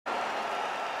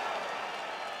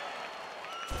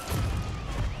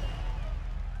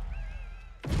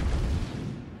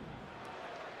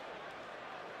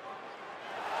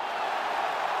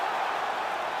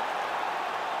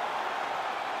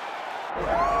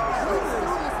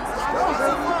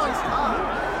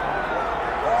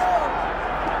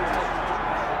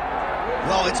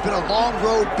Well, it's been a long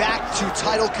road back to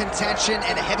title contention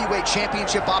and a heavyweight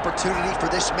championship opportunity for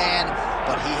this man,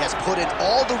 but he has put in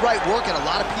all the right work, and a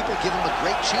lot of people give him a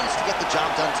great chance to get the job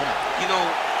done tonight. You know,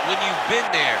 when you've been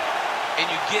there and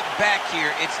you get back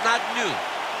here, it's not new.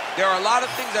 There are a lot of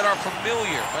things that are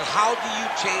familiar, but how do you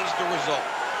change the result?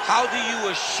 How do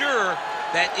you assure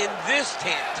that in this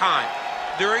time,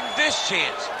 during this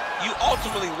chance, you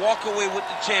ultimately walk away with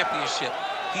the championship?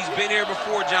 He's been here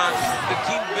before, John. The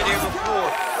team's been here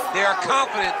before. They are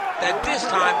confident that this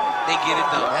time they get it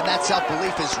done. And that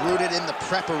self-belief is rooted in the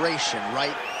preparation,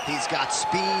 right? He's got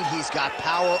speed, he's got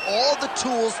power, all the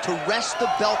tools to wrest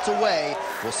the belt away.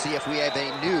 We'll see if we have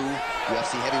a new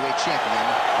UFC heavyweight champion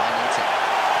by tonight.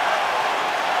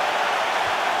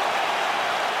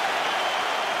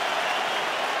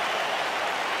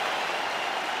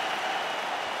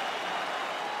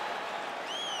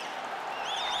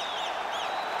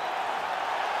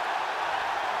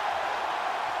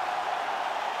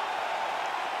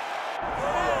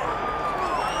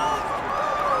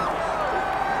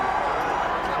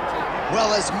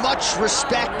 Well, as much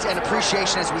respect and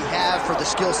appreciation as we have for the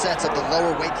skill sets of the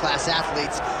lower weight class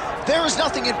athletes, there is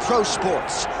nothing in pro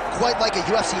sports quite like a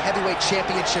UFC heavyweight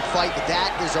championship fight.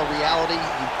 That is a reality.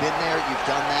 You've been there, you've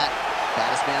done that.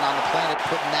 Baddest man on the planet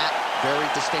putting that very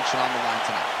distinction on the line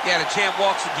tonight. Yeah, the champ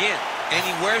walks again, and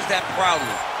he wears that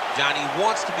proudly. Johnny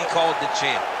wants to be called the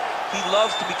champ. He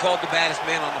loves to be called the baddest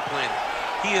man on the planet.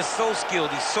 He is so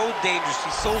skilled, he's so dangerous,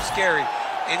 he's so scary,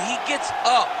 and he gets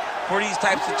up for these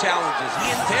types of challenges.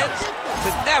 He intends to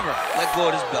never let go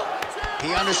of his belt.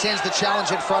 He understands the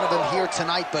challenge in front of him here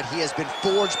tonight, but he has been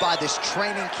forged by this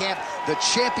training camp, the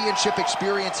championship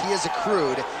experience he has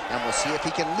accrued, and we'll see if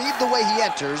he can lead the way he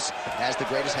enters as the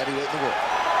greatest heavyweight in the world.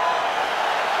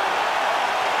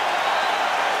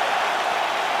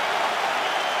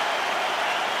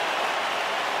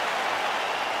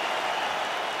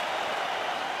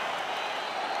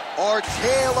 Our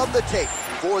tale of the tape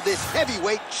for this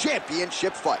heavyweight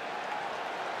championship fight.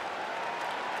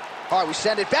 All right, we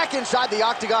send it back inside the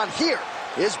octagon. Here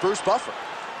is Bruce Buffer.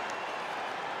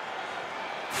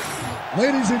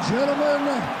 Ladies and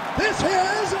gentlemen, this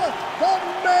is the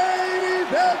main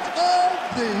event of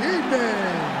the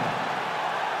evening.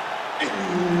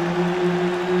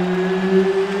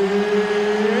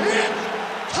 It's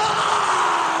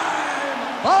time!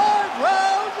 5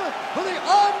 rounds for the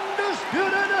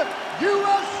undisputed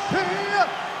UFC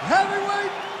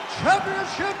Heavyweight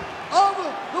Championship of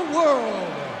the world.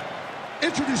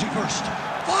 Introducing first,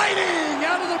 fighting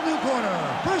out of the blue corner,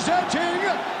 presenting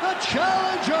the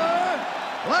challenger,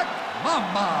 Black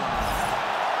Mamba.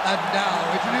 And now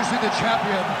introducing the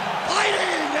champion,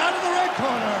 fighting out of the red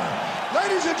corner.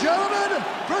 Ladies and gentlemen,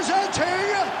 presenting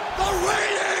the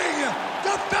reigning,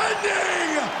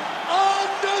 defending,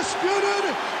 undisputed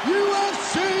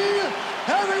UFC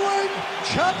Heavyweight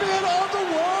Champion of the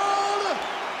world,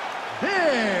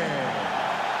 here.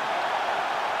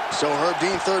 So Herb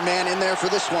Dean, third man in there for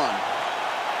this one.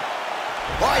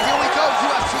 All right, here we go.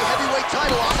 UFC heavyweight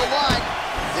title on the line.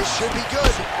 This should be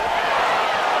good.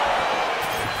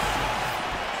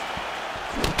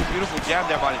 Beautiful jab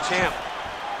there by the champ.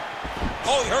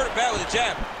 Oh, he hurt it bad with the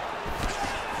jab.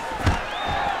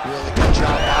 Really good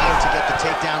job by him to get the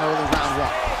takedown early round 1.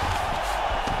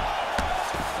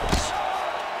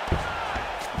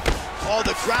 Oh,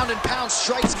 the ground and pound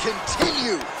strikes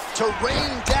continue to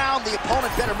rain down. The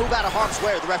opponent better move out of harm's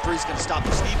way or the referee's going to stop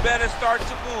this. He better start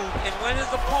to move, and when his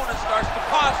opponent starts to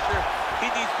posture, he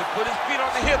needs to put his feet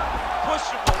on the hip, push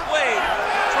him away,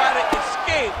 try to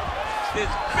escape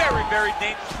this very, very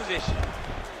dangerous position.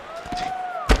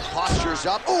 Posture's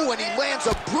up. Oh, and he lands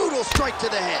a brutal strike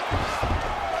to the head.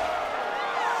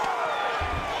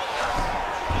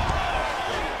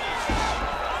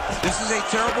 This is a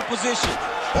terrible position.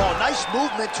 Oh, nice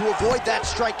movement to avoid that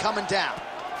strike coming down.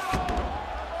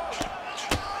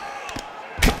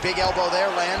 Big elbow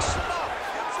there, lands.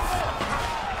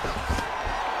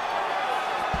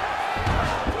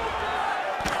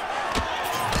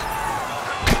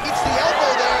 It's the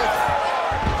elbow there.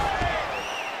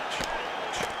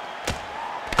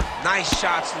 Nice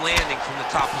shots landing from the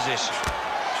top position.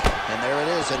 And there it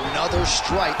is, another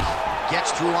strike.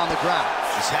 Gets through on the ground.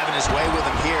 He's having his way with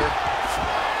him here.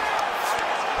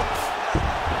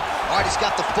 All right, he's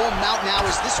got the full mount now.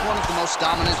 Is this one of the most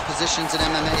dominant positions in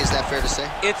MMA? Is that fair to say?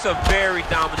 It's a very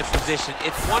dominant position.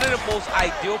 It's one of the most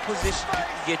ideal positions you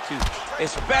can get to,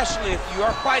 especially if you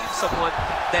are fighting someone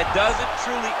that doesn't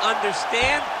truly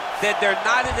understand that they're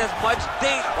not in as much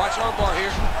danger. Watch armbar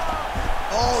here.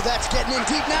 Oh, that's getting in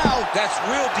deep now. That's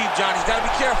real deep, John. He's got to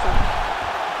be careful.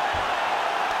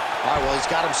 All right, well, he's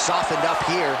got him softened up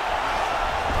here.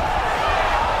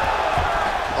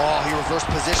 Oh, he reversed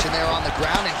position there on the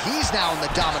ground, and he's now in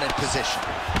the dominant position.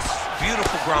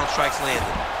 Beautiful ground strikes landed.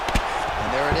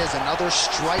 And there it is, another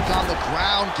strike on the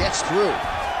ground, gets through.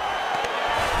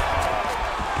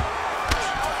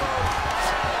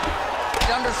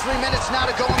 Under 3 minutes now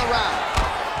to go in the round.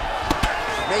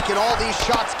 Making all these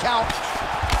shots count.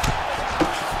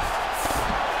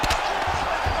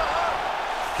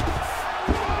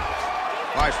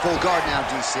 All right, full guard now,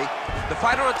 DC. The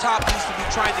fighter on top needs to be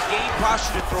trying to gain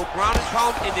posture to throw ground and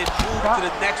pound and then move to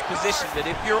the next position. But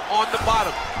if you're on the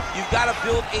bottom, you've got to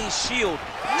build a shield.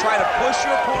 Try to push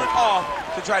your opponent off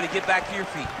to try to get back to your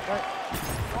feet.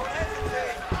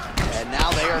 And now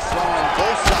they are throwing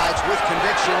both sides with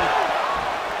conviction.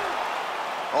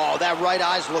 Oh, that right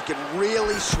eye's looking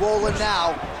really swollen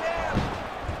now.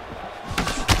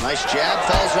 Nice jab,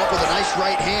 follows up with a nice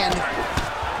right hand.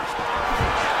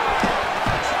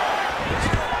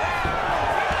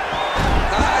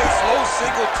 Nice low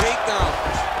single takedown.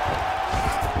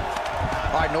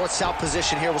 All right, north-south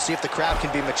position here. We'll see if the crowd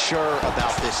can be mature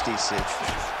about this, DC.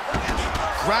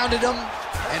 Grounded him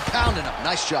and pounded him.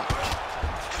 Nice job.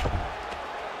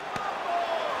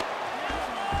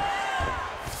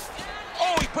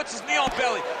 Puts his knee on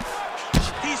belly.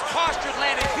 He's postured,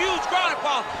 landing huge ground and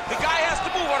pound. The guy has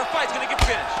to move or the fight's gonna get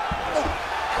finished.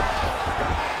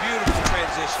 Beautiful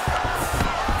transition.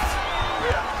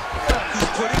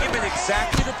 He's putting him in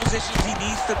exactly the positions he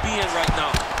needs to be in right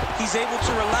now. He's able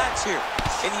to relax here.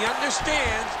 And he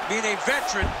understands, being a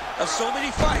veteran of so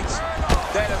many fights,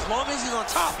 that as long as he's on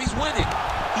top, he's winning.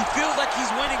 He feels like he's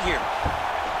winning here.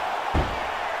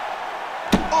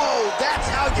 Oh, that's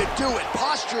how you do it.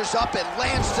 Postures up and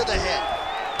lands to the head.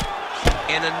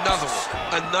 And another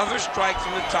one. Another strike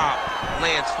from the top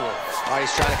lands for him. All right,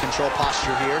 he's trying to control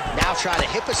posture here. Now trying to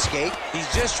hip escape. He's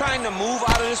just trying to move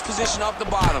out of this position off the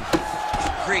bottom.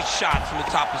 Great shot from the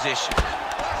top position.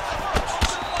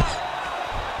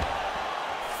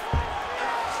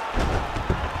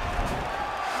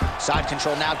 Side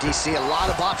control now, DC. A lot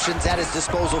of options at his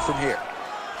disposal from here.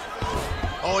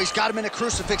 Oh, he's got him in a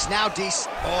crucifix now, DC.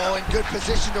 Oh, in good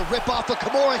position to rip off a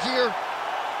Kimura here.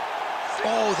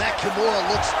 Oh, that Kimura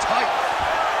looks tight.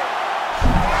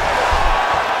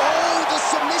 Oh, the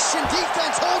submission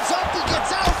defense holds up, he gets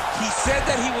out. He said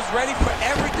that he was ready for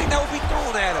everything that would be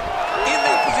thrown at him. In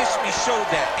that position, he showed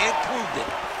that and proved it.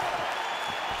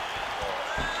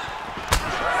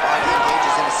 All right, he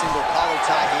engages in a single collar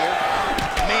tie here.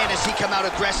 Man, has he come out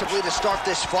aggressively to start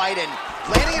this fight, and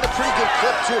landing at a pretty good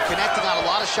clip, too, connecting on a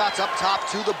lot of shots up top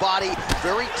to the body.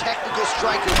 Very technical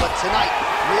striker, but tonight,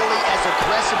 really as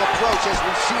aggressive approach as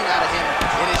we've seen out of him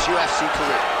in his UFC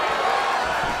career.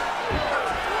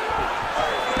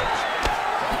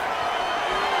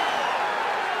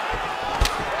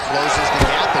 Closes the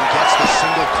gap and gets the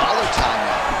single collar tie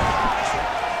now.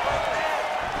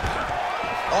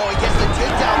 Oh, he gets the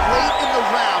takedown late in the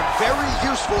round. Very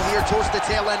useful here towards the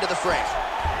tail end of the frame.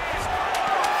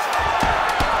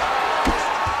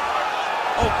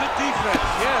 Oh, good defense,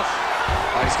 yes.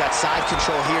 All right, he's got side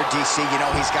control here, DC. You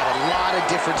know, he's got a lot of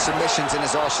different submissions in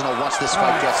his arsenal once this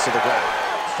fight gets to the ground.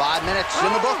 5 minutes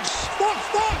in the books.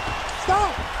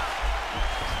 Stop!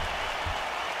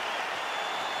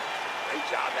 Great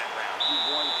job that round. He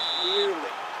won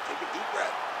clearly. Take a deep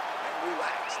breath and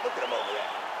relax. Look at him over there.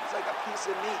 He's like a piece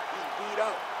of meat. He's beat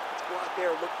up. Let's go out there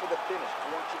and look for the finish.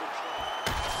 I want you to try.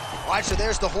 All right, so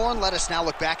there's the horn. Let us now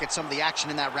look back at some of the action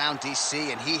in that round,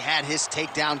 DC, and he had his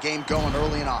takedown game going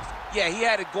early and often. Yeah, he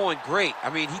had it going great. I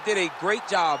mean, he did a great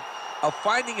job of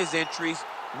finding his entries,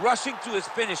 rushing to his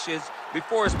finishes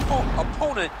before his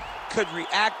opponent could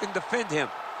react and defend him.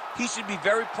 He should be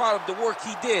very proud of the work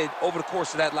he did over the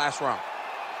course of that last round.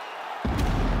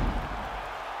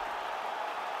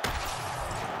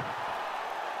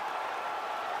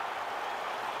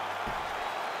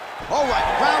 All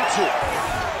right, round 2.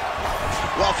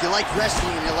 Well, if you like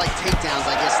wrestling and you like takedowns,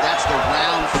 I guess that's the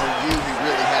round for you. He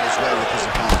really had his way with his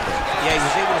opponent. Yeah, he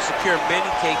was able to secure many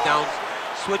takedowns,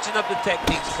 switching up the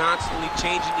techniques, constantly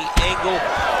changing the angle,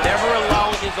 never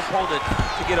allowing his opponent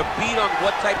to get a beat on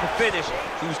what type of finish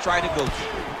he was trying to go to.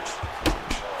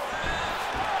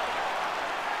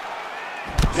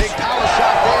 Big power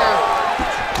shot there.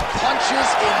 Punches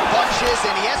in bunches,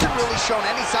 and he hasn't really shown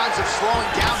any signs of slowing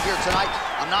down here tonight.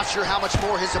 I'm not sure how much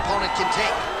more his opponent can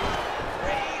take.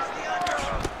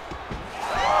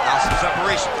 Now some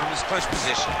separation from his clinch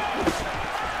position.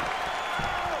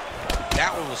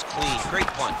 That one was clean. Great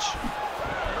punch.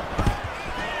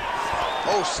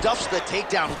 Oh, stuffs the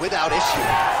takedown without issue.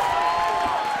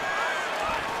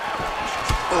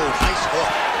 Oh, nice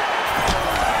hook.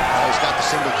 Oh, he's got the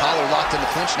single collar locked in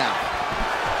the clinch now.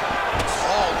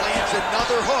 Oh, lands lands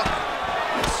another hook.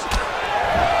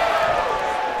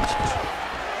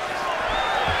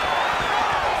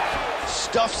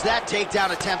 Stuffs that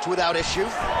takedown attempt without issue.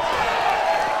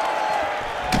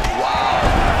 Wow.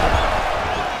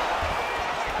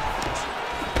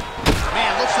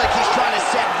 Man, looks like he's trying to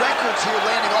set records here,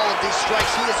 landing all of these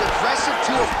strikes. He is aggressive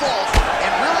to a fault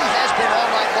and really has been all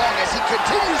night long as he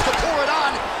continues to pour it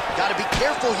on. Got to be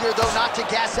careful here, though, not to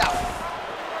gas out.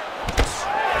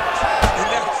 And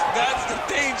that's the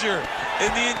danger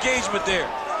in the engagement there.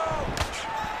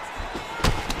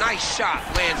 Nice shot,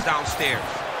 lands downstairs.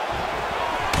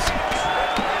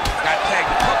 Got tagged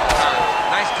a couple times.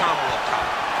 Nice combo up top.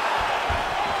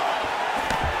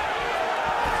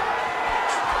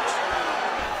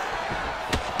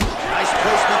 Nice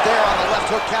placement there on the left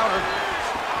hook counter.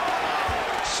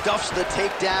 Stuffs the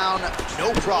takedown,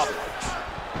 no problem.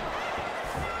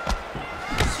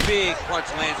 Big punch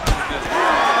lands pretty good.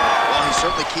 Well, he's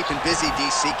certainly keeping busy,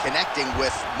 DC, connecting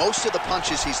with most of the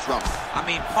punches he's thrown. I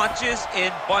mean, punches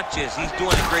in bunches. He's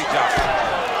doing a great job.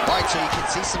 All right, so you can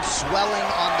see some swelling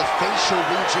on the facial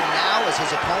region now as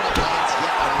his opponent lands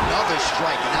yet another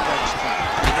strike, and that one was clean.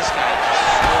 I mean, this guy is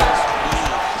so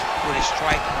smooth with his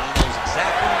strike, and he knows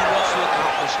exactly what he wants to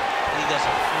accomplish, and he does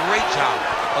a great job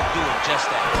of doing just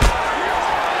that.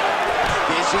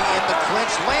 Busy in the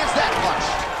clinch, lands that punch.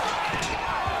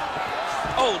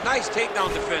 Oh, nice takedown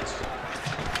defense.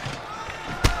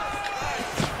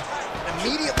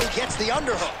 Immediately gets the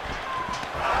underhook.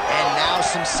 And now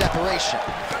some separation.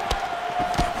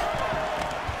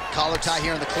 Collar tie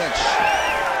here in the clinch.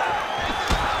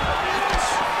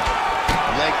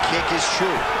 Leg kick is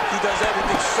true. He does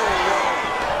everything so well,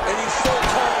 and he's so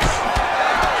calm.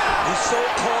 He's so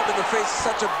calm in the face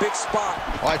of such a big spot.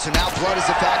 All right, so now blood is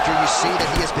a factor. You see that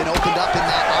he has been opened up in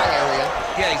that eye area.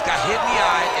 Yeah, he's got hit in the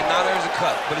eye, and now there's a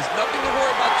cut. But it's nothing to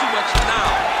worry about too much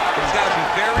now. But he's got to be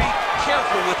very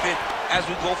careful with it as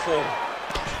we go forward.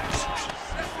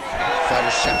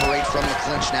 Fighters separate from the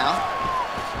clinch now.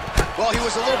 Well, he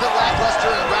was a little bit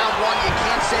lackluster in round one. You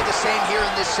can't say the same here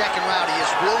in this second round. He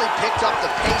has really picked up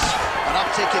the pace, an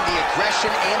uptick in the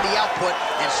aggression and the output,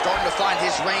 and starting to find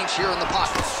his range here in the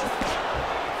pocket.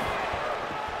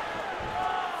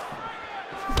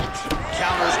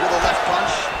 Counters with a left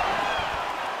punch.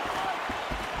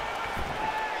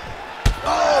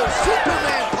 Oh,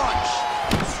 Superman punch!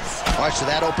 All right, so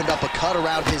that opened up a cut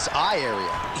around his eye area.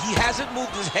 He hasn't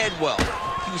moved his head well.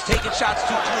 He was taking shots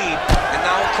too clean, and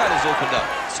now a cut has opened up.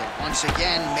 So once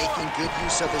again, making good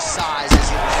use of his size as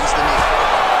he lands the knee.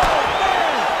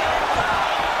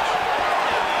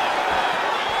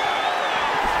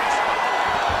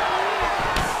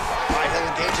 All right, he'll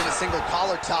engage in a single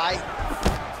collar tie.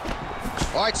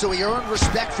 All right, so he earned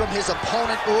respect from his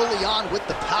opponent early on with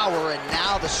the power, and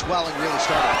now the swelling really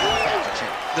started to become a factor,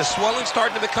 Jim. The swelling's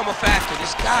starting to become a factor.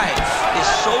 This guy is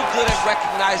so good at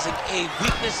recognizing a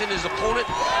weakness in his opponent.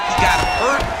 He got him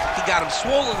hurt, he got him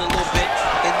swollen a little bit,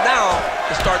 and now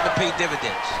it's starting to pay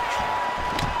dividends.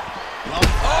 Well,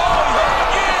 oh,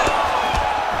 hurt again!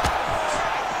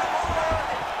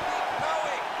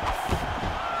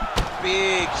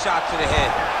 Big shot to the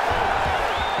head.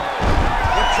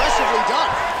 impressively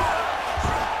done.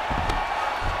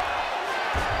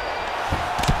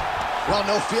 Well,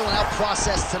 no feeling out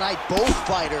process tonight. Both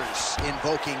fighters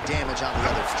invoking damage on the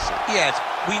other side. Yes,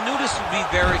 we knew this would be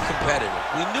very competitive.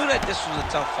 We knew that this was a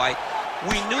tough fight.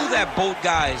 We knew that both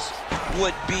guys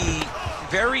would be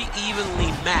very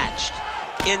evenly matched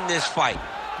in this fight.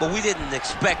 But we didn't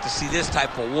expect to see this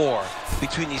type of war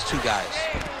between these two guys.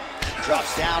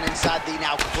 Drops down inside the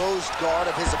now closed guard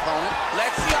of his opponent.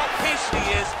 Let's see how patient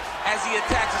he is as he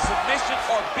attacks a submission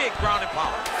or big ground and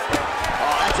pound.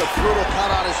 Oh, that's a brutal cut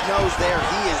on his nose there.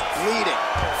 He is bleeding.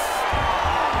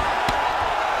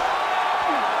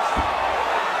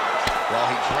 Well,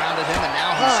 he grounded him, and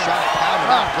now he's trying to pound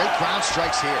him out. Great ground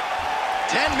strikes here.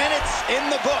 10 minutes in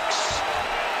the books.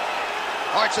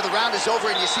 All right, so the round is over,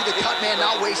 and you see the cut man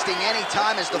not wasting any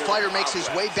time as the fighter makes his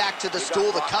way back to the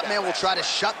stool. The cut man will try to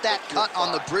shut that cut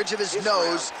on the bridge of his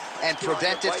nose and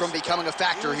prevent it from becoming a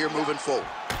factor here moving forward.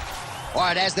 All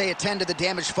right, as they attend to the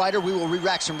damaged fighter, we will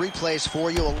re-rack some replays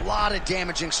for you. A lot of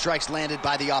damaging strikes landed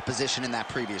by the opposition in that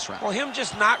previous round. Well, him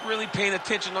just not really paying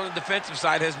attention on the defensive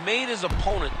side has made his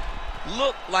opponent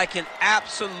look like an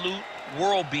absolute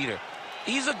world beater.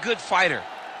 He's a good fighter,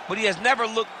 but he has never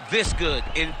looked this good,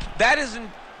 and that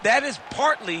is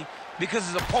partly because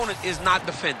his opponent is not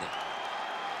defending.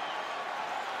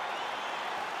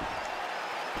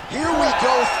 Here we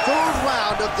go, third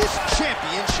round of this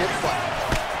championship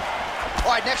fight.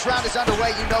 All right, next round is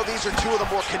underway. You know these are two of the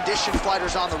more conditioned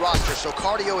fighters on the roster, so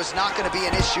cardio is not going to be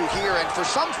an issue here. And for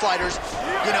some fighters,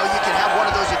 you know, you can have one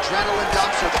of those adrenaline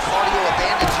dumps or the cardio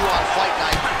abandons you on fight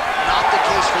night. Not the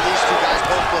case for these two guys.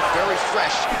 Both look very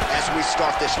fresh as we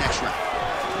start this next round.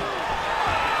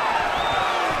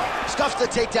 Stuffs the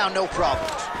takedown, no problem.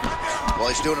 Well,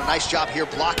 he's doing a nice job here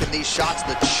blocking these shots.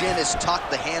 The chin is tucked,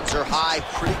 the hands are high.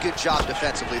 Pretty good job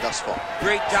defensively thus far.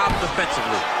 Great job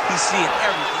defensively. He's seeing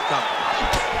everything coming.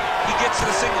 He gets to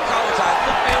the single collar tie.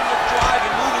 Look for him to drive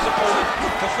and move his opponent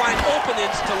to find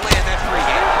openings to land that free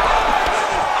hand.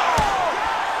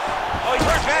 Oh, he's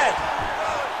hurt bad.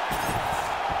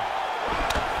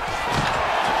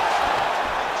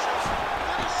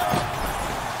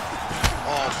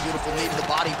 Oh, beautiful knee to the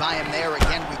body by him there.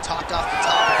 Again, we talked off the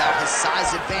top about his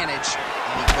size advantage,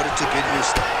 and he put it to good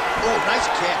use there. Oh, nice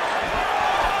kick.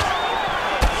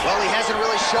 Well, he hasn't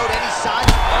really showed any sign.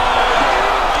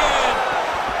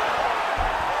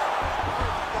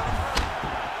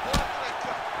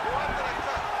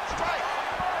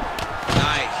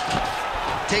 Nice.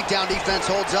 Takedown defense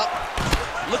holds up.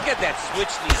 Look at that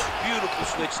switch knee. Beautiful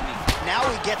switch knee. Now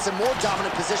he gets a more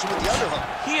dominant position with the underhook.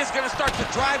 He is going to start to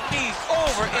drive knees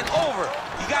over and over.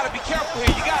 You got to be careful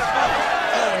here. You got to move.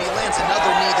 Oh, and he lands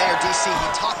another knee there, DC. He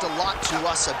talked a lot to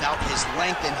us about his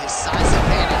length and his size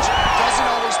advantage. Doesn't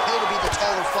always pay to be the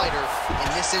taller fighter. In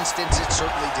this instance, it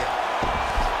certainly did.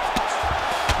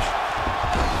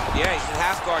 Yeah, he's in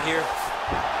half guard here.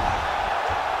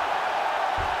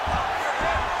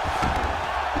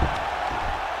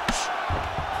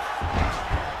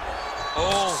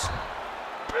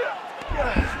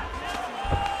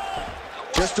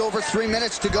 Just over 3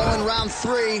 minutes to go in round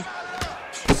 3.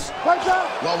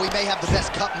 Well, we may have the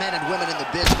best cut men and women in the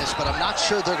business, but I'm not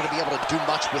sure they're going to be able to do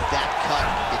much with that cut.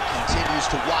 It continues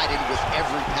to widen with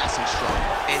every passing stroke.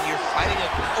 And you're fighting a...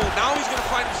 Oh, now he's going to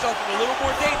find himself in a little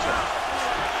more danger.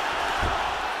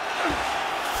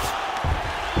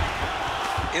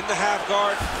 In the half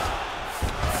guard.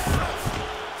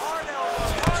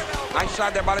 Nice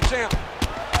shot there by the champ.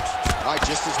 All right,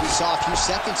 just as we saw a few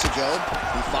seconds ago,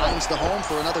 he finds the home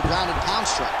for another ground and pound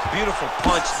strike. Beautiful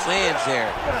punch lands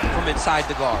there from inside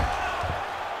the guard.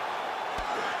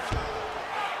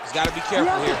 He's got to be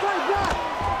careful here.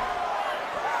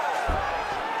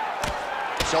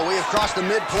 So we have crossed the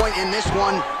midpoint in this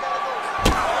one.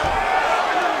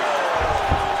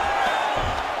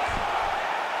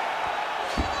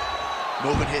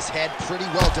 Moving his head pretty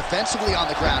well defensively on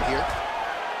the ground here.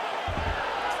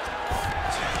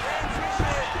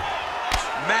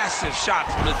 Massive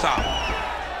shot from the top.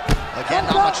 Again,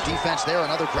 not much defense there.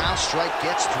 Another ground strike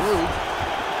gets through.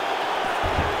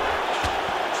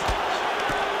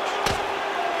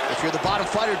 If you're the bottom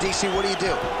fighter, DC, what do?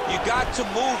 You got to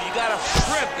move. You got to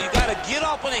strip. You got to get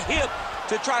up on a hip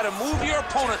to try to move your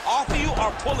opponent off of you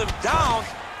or pull him down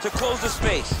to close the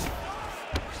space.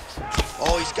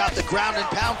 Oh, he's got the ground and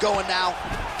pound going now.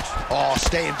 Oh,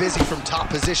 staying busy from top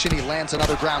position. He lands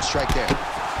another ground strike there.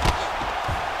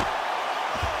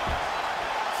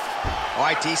 All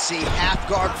right, DC, half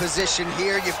guard position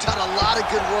here. You've done a lot of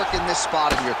good work in this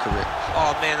spot in your career.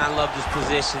 Oh, man, I love this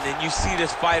position. And you see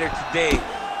this fighter today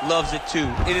loves it, too.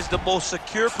 It is the most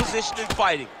secure position in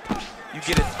fighting. You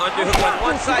get an underhook on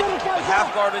one side, you keep a half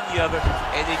guard on the other,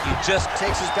 and then you just...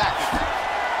 Takes his back.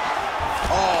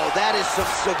 Oh, that is some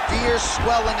severe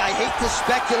swelling. I hate to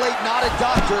speculate, not a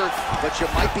doctor, but you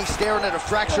might be staring at a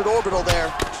fractured orbital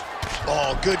there.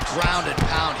 Oh, good ground and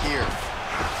pound here.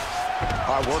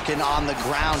 All right, working on the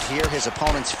ground here. His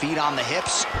opponent's feet on the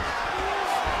hips.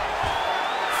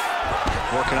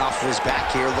 Working off of his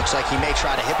back here. Looks like he may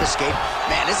try to hip escape.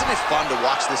 Man, isn't it fun to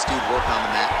watch this dude work on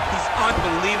the mat? He's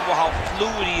unbelievable how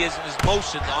fluid he is in his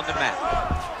motions on the mat.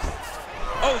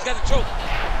 Oh, he's got the choke.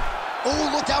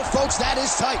 Oh, look out, folks. That is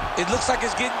tight. It looks like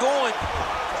it's getting going.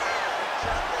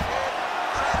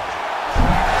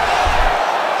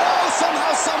 Oh,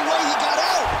 somehow, some way he got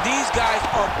out. These guys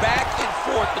are back and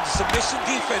forth, but the submission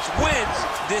defense wins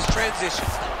this transition.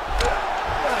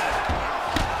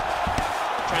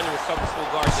 Trying to recover full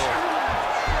guard there.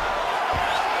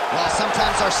 Well,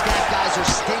 sometimes our staff guys are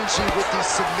stingy with these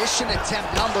submission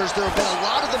attempt numbers. There have been a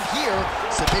lot of them here.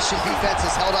 Submission defense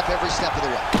has held up every step of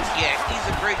the way. Yeah, he's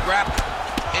a great grappler,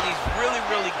 and he's really,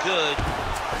 really good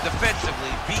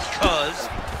defensively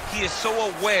because he is so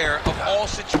aware of all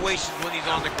situations when he's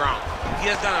on the ground.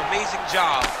 He has done an amazing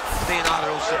job staying out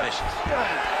of those submissions.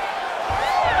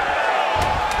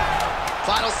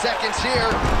 Final seconds here.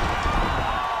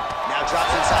 Now drops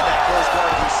inside that closed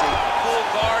guard, DC. Full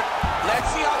guard. Let's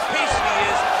see how patient he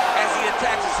is as he he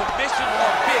attacks a submission or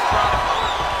a big ground and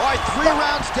pound. All right, 3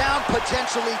 rounds down,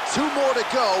 potentially 2 more to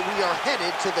go. We are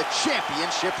headed to the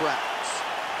championship rounds.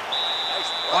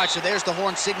 All right, so there's the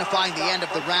horn signifying the end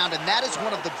of the round, and that is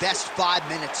one of the best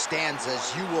 5-minute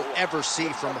stanzas you will ever see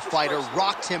from a fighter.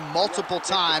 Rocked him multiple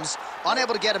times,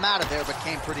 unable to get him out of there, but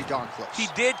came pretty darn close. He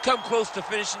did come close to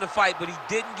finishing the fight, but he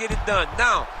didn't get it done.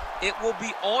 Now, it will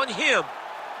be on him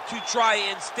to try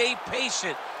and stay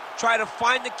patient, try to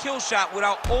find the kill shot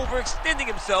without overextending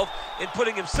himself and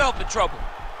putting himself in trouble.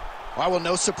 Well,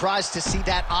 no surprise to see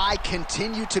that eye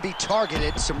continue to be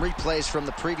targeted. Some replays from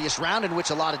the previous round in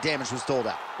which a lot of damage was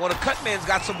doled out. Well, the cut man's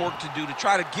got some work to do to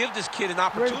try to give this kid an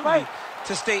opportunity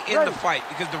to stay in the fight,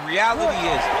 because the reality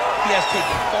is he has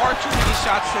taken far too many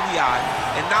shots to the eye,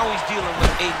 and now he's dealing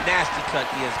with a nasty cut.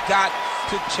 He has got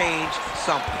to change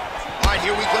something. All right,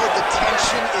 here we go. The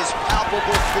tension is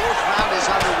palpable. 4th round is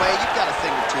underway. You've got a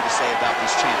thing or two to say about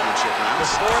these championship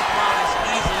rounds. The 4th round is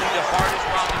easily the hardest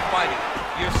round in fighting.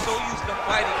 You're so used to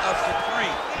fighting up to 3.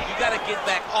 You got to get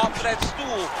back off of that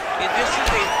stool, and this is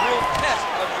a real test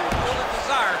of your will and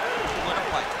desire to win a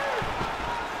fight.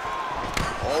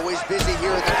 Always busy here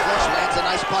in the clinch. Lands a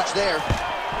nice punch there.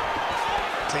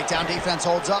 Takedown defense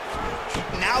holds up.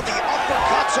 Now the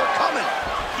uppercuts are coming.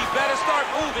 He better start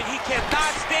moving. He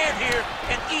cannot stand here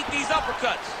and eat these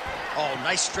uppercuts. Oh,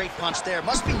 nice straight punch there.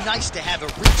 Must be nice to have a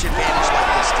reach advantage like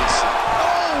this, DC.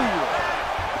 Oh!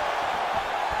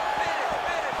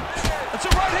 It's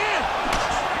a right hand.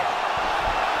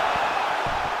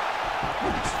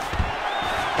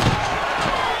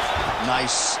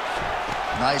 Nice.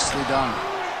 Nicely done.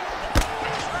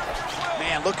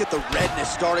 Man, look at the redness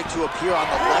starting to appear on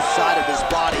the left side of his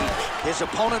body. His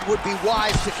opponent would be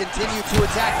wise to continue to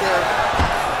attack there.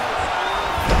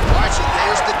 All right, so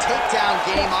there's the takedown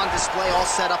game on display, all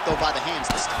set up, though, by the hands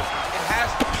this time. It has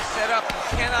to be set up.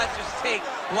 You cannot just take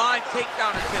blind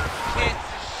takedown attempts. You can't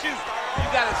just shoot. You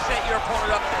got to set your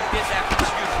opponent up to get that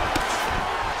shoot.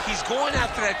 He's going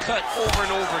after that cut over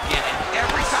and over again, and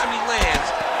every time he lands,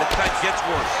 the cut gets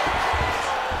worse.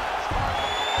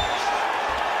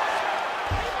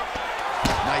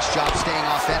 Nice job staying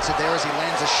offensive there as he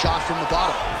lands a shot from the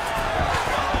bottom.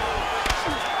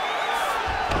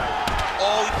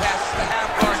 Oh, he passes the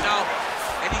half guard now,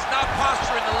 and he's not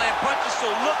posturing to land punches, so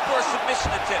look for a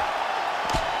submission attempt.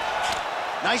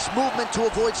 Nice movement to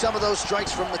avoid some of those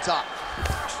strikes from the top.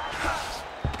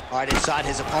 All right, inside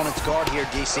his opponent's guard here,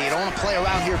 DC. You don't want to play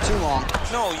around here too long.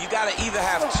 No, you got to either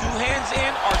have 2 hands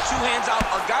in or 2 hands out,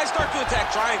 or guys start to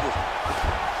attack triangles.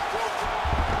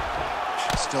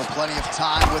 Still plenty of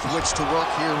time with which to work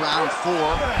here, round 4.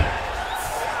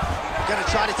 Gonna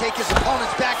try to take his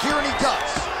opponents back here, and he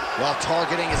does. Well,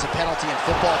 targeting is a penalty in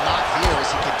football, not here, as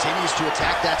he continues to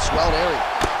attack that swelled area.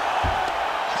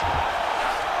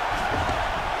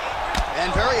 And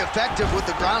very effective with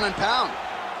the ground and pound.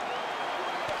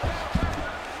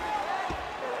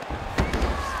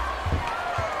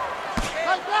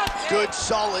 Good,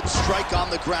 solid strike on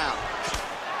the ground.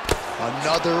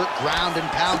 Another ground and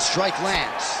pound strike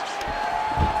lands.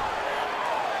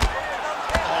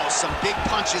 Oh, some big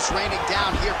punches raining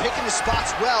down here, picking his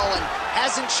spots well, and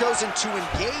hasn't chosen to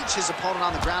engage his opponent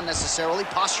on the ground necessarily,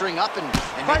 posturing up and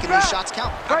making these shots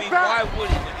count. I mean, why would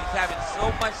he when he's having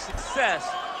so much success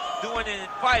doing it and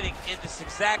fighting in this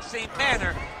exact same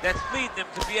manner that's leading them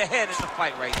to be ahead in the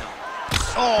fight right now?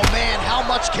 Oh, man, how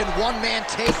much can one man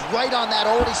take right on that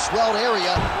already swelled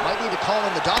area? Might need to call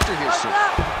in the doctor here soon.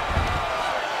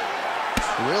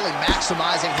 Really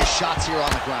maximizing his shots here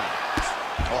on the ground.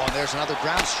 Oh, and there's another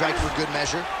ground strike for good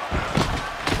measure.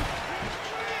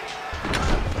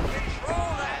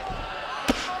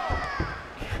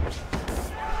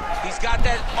 He's got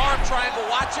that arm triangle.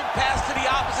 Watch him pass to the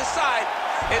opposite side.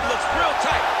 It looks real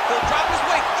tight. He'll drop his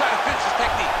weight to try to finish his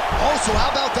technique. Oh, so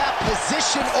how about that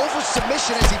position over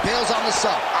submission as he bails on the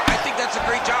sub? I think that's a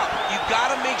great job. You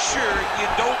got to make sure you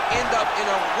don't end up in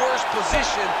a worse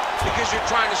position because you're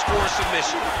trying to score a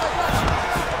submission.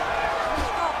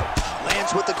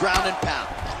 Lands with the ground and pound.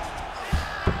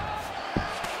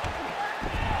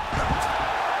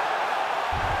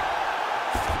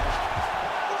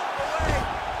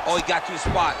 Oh, he got to his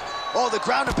spot. Oh, the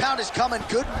ground and pound is coming.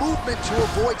 Good movement to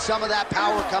avoid some of that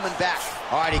power coming back.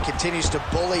 All right, he continues to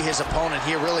bully his opponent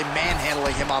here, really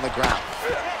manhandling him on the ground.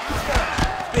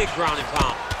 Big ground and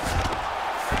pound.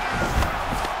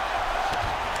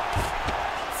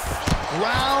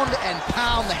 Ground and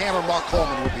pound, the hammer Mark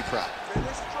Coleman would be proud.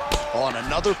 Oh, and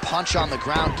another punch on the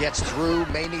ground gets through.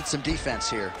 May need some defense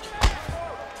here.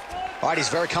 All right, he's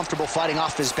very comfortable fighting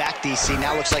off his back, DC.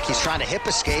 Now looks like he's trying to hip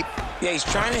escape. Yeah, he's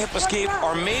trying to hip escape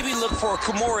or maybe look for a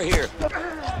Kimura here.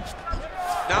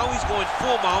 Now he's going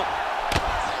full mount.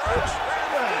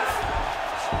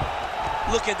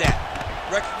 Look at that.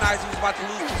 Recognizing he's about to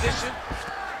lose position.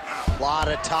 A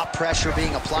lot of top pressure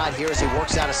being applied here as he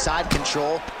works out of side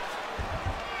control.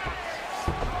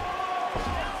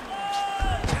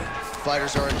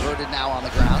 Fighters are inverted now on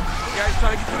the ground. Yeah, he's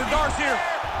trying to get to the darts here.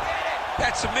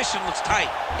 That submission looks tight.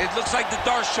 It looks like the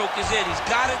darts choke is in. He's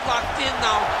got it locked in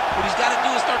now. What he's got to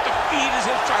do is start to feed his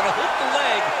hips, try to hook the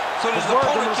leg so his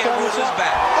opponent can't move his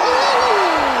back.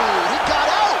 Oh, he got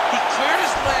out. He cleared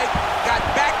his leg, got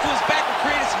back to his back and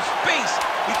created some space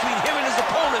between him and his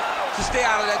opponent to stay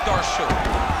out of that darts choke.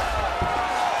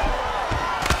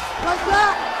 Like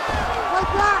that! Like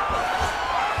that!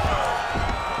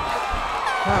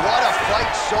 What a fight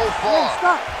so far. Hey,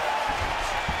 stop.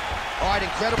 All right,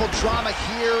 incredible drama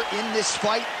here in this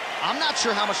fight. I'm not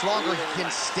sure how much longer he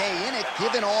can stay in it,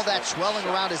 given all that swelling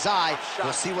around his eye.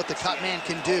 We'll see what the cut man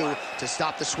can do to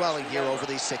stop the swelling here over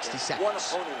these 60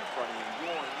 seconds.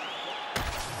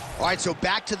 All right, so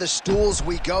back to the stools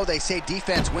we go. They say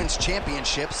defense wins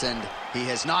championships, and he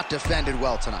has not defended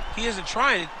well tonight. He isn't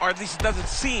trying, or at least it doesn't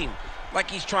seem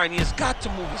like he's trying. He has got to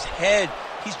move his head.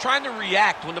 He's trying to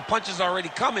react when the punch is already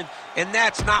coming, and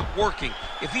that's not working.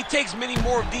 If he takes many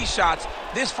more of these shots,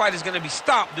 this fight is going to be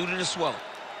stopped due to the swelling.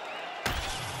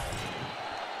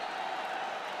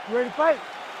 You ready to fight?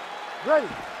 Ready.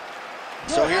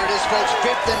 So here it is, folks,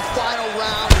 fifth and final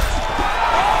round.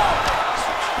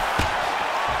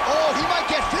 Oh, he might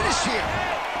get finished here.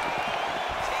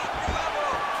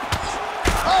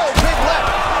 Oh, big left.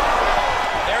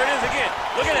 There it is again.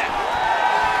 Look at that.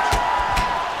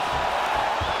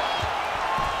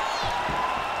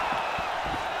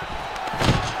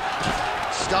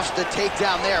 Stuffs the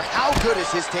takedown there. How good is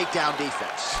his takedown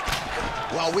defense?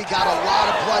 Well, we got a lot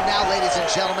of blood now, ladies and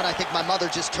gentlemen. I think my mother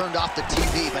just turned off the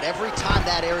TV, but every time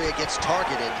that area gets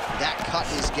targeted, that cut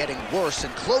is getting worse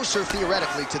and closer,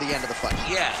 theoretically, to the end of the fight.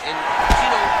 Yeah, and, you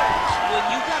know, when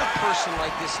you got a person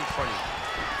like this in front of you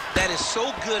that is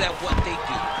so good at what they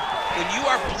do, when you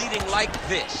are bleeding like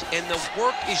this and the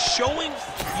work is showing,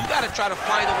 you got to try to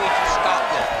find a way to stop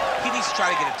them. He needs to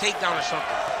try to get a takedown or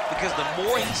something, because the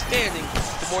more he's standing,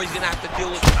 the more he's going to have to deal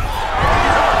with it.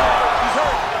 He's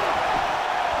hurt.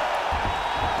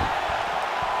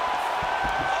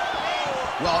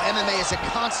 Well, MMA is a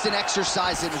constant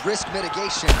exercise in risk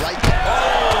mitigation, right?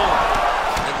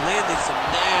 Oh! And landed some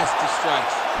nasty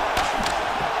strikes.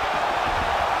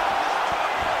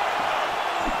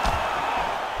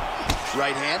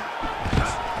 Right hand.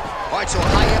 All right, so a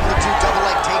high amplitude double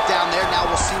leg takedown there. Now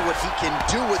we'll see what he can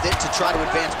do with it to try to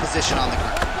advance position on the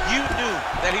ground. You knew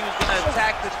that he was going to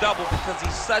attack the double because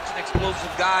he's such an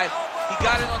explosive guy. He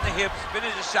got it on the hips,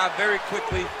 finished the shot very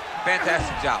quickly.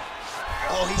 Fantastic job.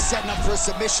 Oh, he's setting up for a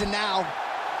submission now.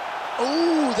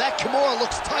 Ooh, that Kimura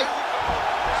looks tight.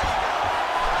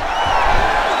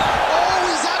 Oh,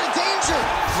 he's out of danger.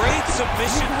 Great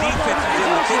submission defense. He's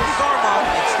able to take his arm out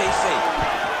and stay safe.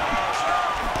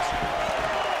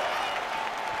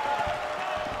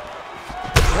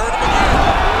 He hurt him again.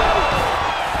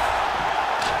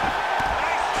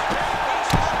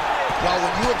 Well,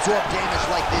 when you absorb damage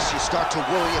like this, you start to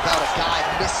worry about a guy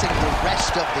missing the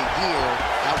rest of the year.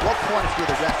 At what point, if you're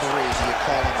the referee, do you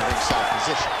call in the ringside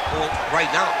position? Well, right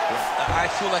now, I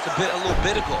feel like a little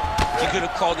bit ago, you could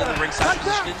have called in the ringside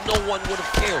position and no one would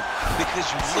have cared, because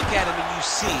you look at him and you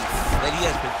see that he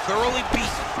has been thoroughly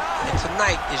beaten, and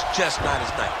tonight is just not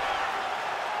his night.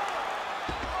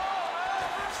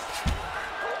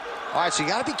 All right, so you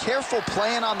got to be careful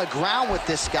playing on the ground with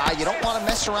this guy. You don't want to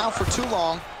mess around for too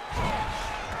long.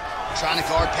 Trying to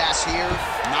guard pass here,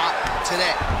 not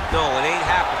today. No, it ain't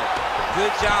happening.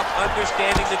 Good job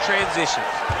understanding the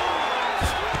transitions.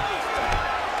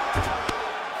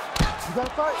 You got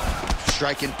to fight.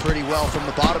 Striking pretty well from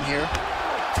the bottom here.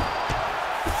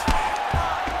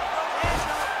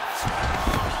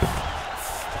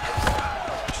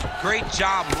 Great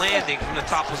job landing from the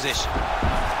top position.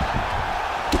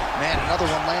 Man, another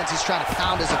one lands. He's trying to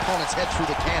pound his opponent's head through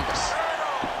the canvas.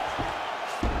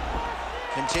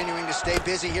 Continuing to stay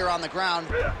busy here on the ground.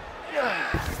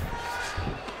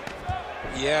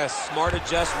 Yes, smart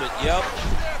adjustment, yep.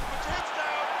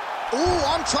 Ooh,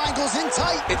 arm triangles in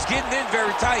tight. It's getting in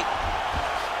very tight.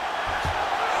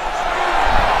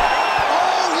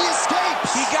 Oh, he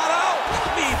escapes. He got out.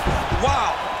 I mean,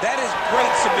 wow, that is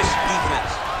great submission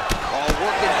defense. Oh,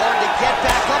 working hard to get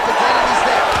back up again, and he's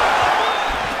there.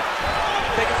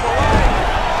 Take it for a ride.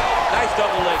 Nice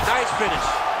double leg, nice finish.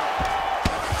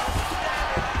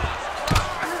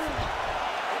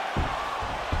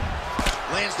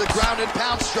 Lands the ground and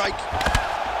pound strike.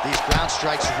 These ground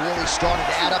strikes really starting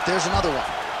to add up. There's another one.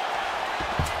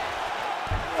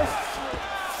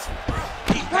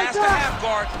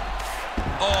 guard.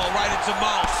 Oh, right into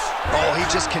mouse. Oh, he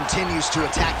just continues to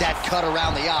attack that cut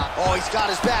around the eye. Oh, he's got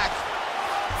his back.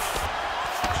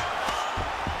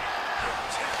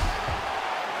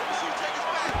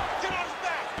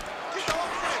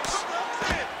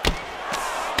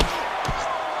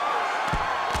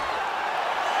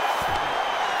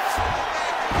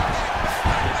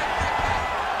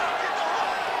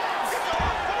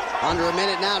 Under a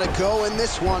minute now to go in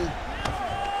this one.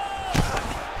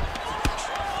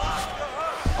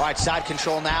 All right, side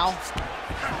control now.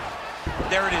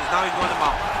 There it is. Now he's going to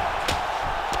mount.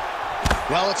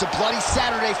 Well, it's a bloody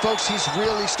Saturday, folks. He's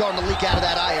really starting to leak out of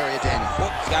that eye area, Danny. Oh,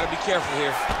 he's got to be careful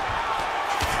here.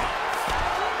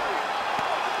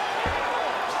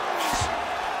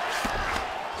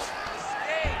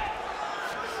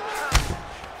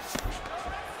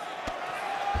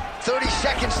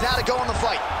 Seconds now to go in the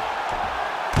fight.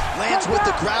 Lands with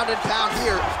the ground and pound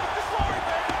here.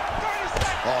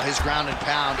 Oh, his ground and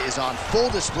pound is on full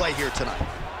display here tonight.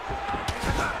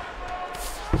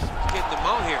 Getting the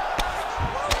mount here.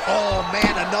 Oh,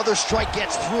 man, another strike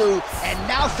gets through, and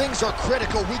now things are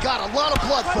critical. We got a lot of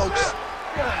blood, folks.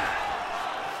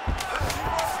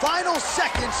 Final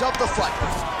seconds of the fight.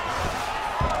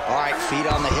 All right, feet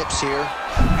on the hips here.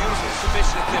 Beautiful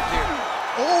submission attempt here.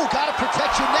 Oh, gotta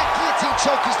protect your neck. Guillotine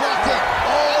choke is locked in.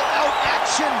 All-out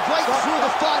action right through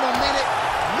the final minute.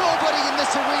 Nobody in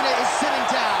this arena is sitting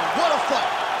down. What a fight.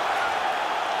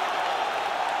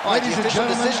 All right, the official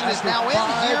decision is now in.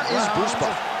 Here is Bruce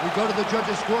Buck. We go to the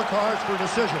judges' scorecards for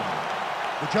decision.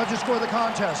 The judges score the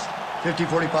contest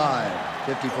 50-45,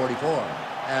 50-44,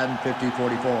 and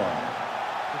 50-44.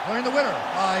 Declaring the winner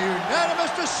by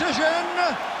unanimous decision,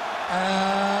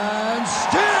 and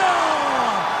still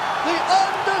the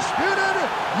undisputed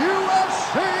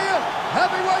UFC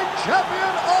heavyweight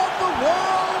champion of the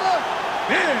world,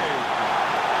 Big.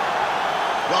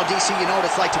 Well, DC, you know what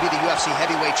it's like to be the UFC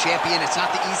heavyweight champion. It's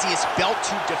not the easiest belt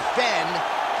to defend.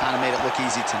 Kind of made it look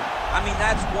easy tonight. I mean,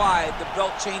 that's why the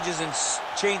belt changes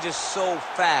so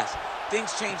fast.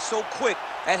 Things change so quick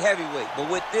at heavyweight. But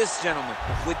with this gentleman,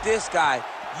 with this guy,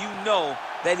 you know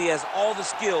that he has all the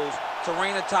skills to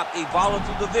reign atop a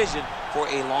volatile division for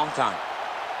a long time.